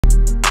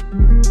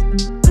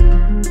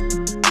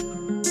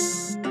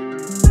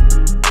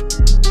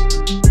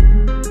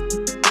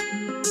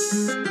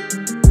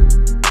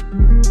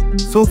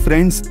So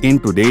friends, in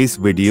today's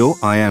video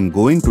I am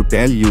going to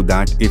tell you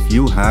that if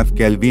you have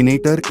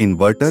kelvinator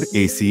inverter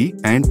AC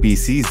and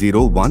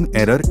PC01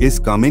 error is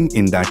coming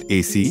in that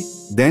AC,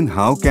 then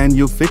how can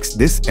you fix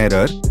this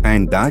error,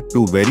 and that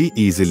too very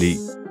easily.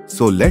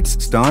 So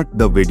let's start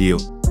the video.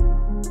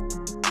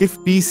 If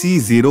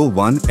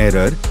PC01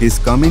 error is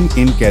coming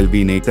in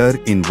kelvinator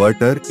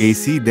inverter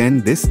AC,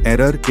 then this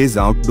error is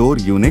outdoor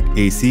unit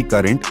AC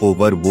current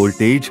over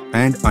voltage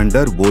and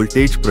under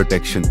voltage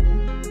protection.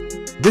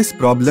 This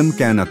problem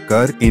can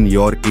occur in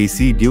your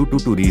AC due to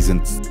two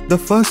reasons. The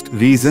first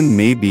reason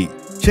may be,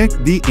 check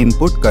the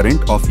input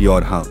current of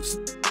your house.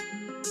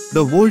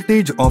 The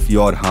voltage of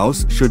your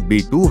house should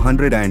be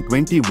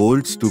 220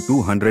 volts to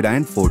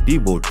 240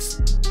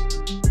 volts.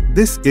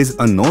 This is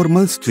a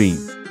normal stream.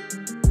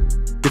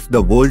 If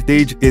the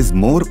voltage is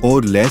more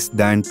or less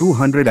than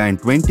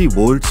 220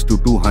 volts to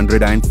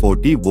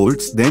 240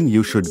 volts, then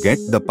you should get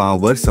the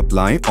power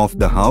supply of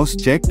the house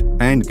checked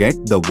and get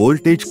the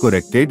voltage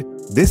corrected.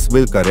 This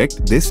will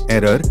correct this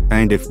error,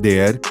 and if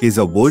there is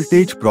a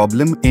voltage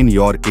problem in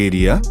your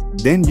area,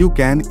 then you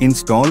can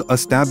install a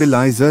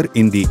stabilizer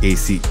in the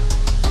AC.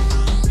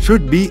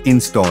 Should be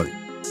installed.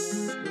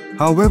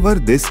 However,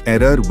 this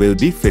error will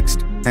be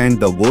fixed, and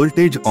the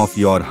voltage of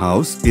your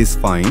house is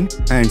fine,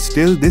 and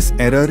still this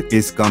error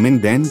is coming,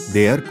 then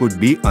there could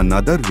be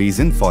another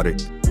reason for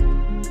it.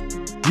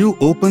 You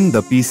open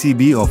the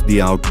PCB of the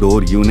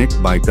outdoor unit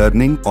by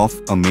turning off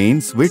a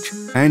main switch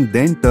and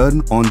then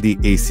turn on the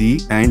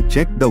AC and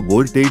check the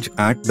voltage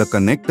at the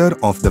connector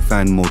of the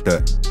fan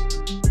motor.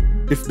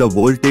 If the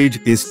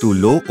voltage is too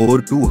low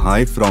or too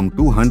high from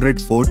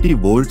 240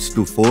 volts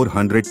to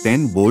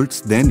 410 volts,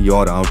 then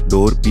your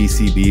outdoor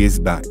PCB is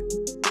bad.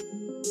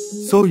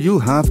 So you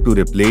have to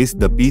replace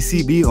the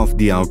PCB of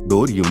the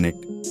outdoor unit.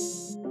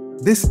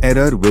 This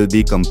error will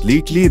be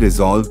completely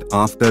resolved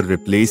after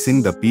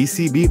replacing the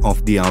PCB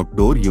of the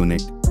outdoor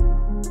unit.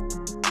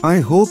 I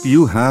hope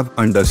you have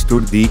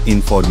understood the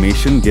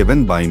information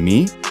given by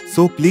me,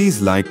 so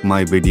please like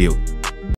my video.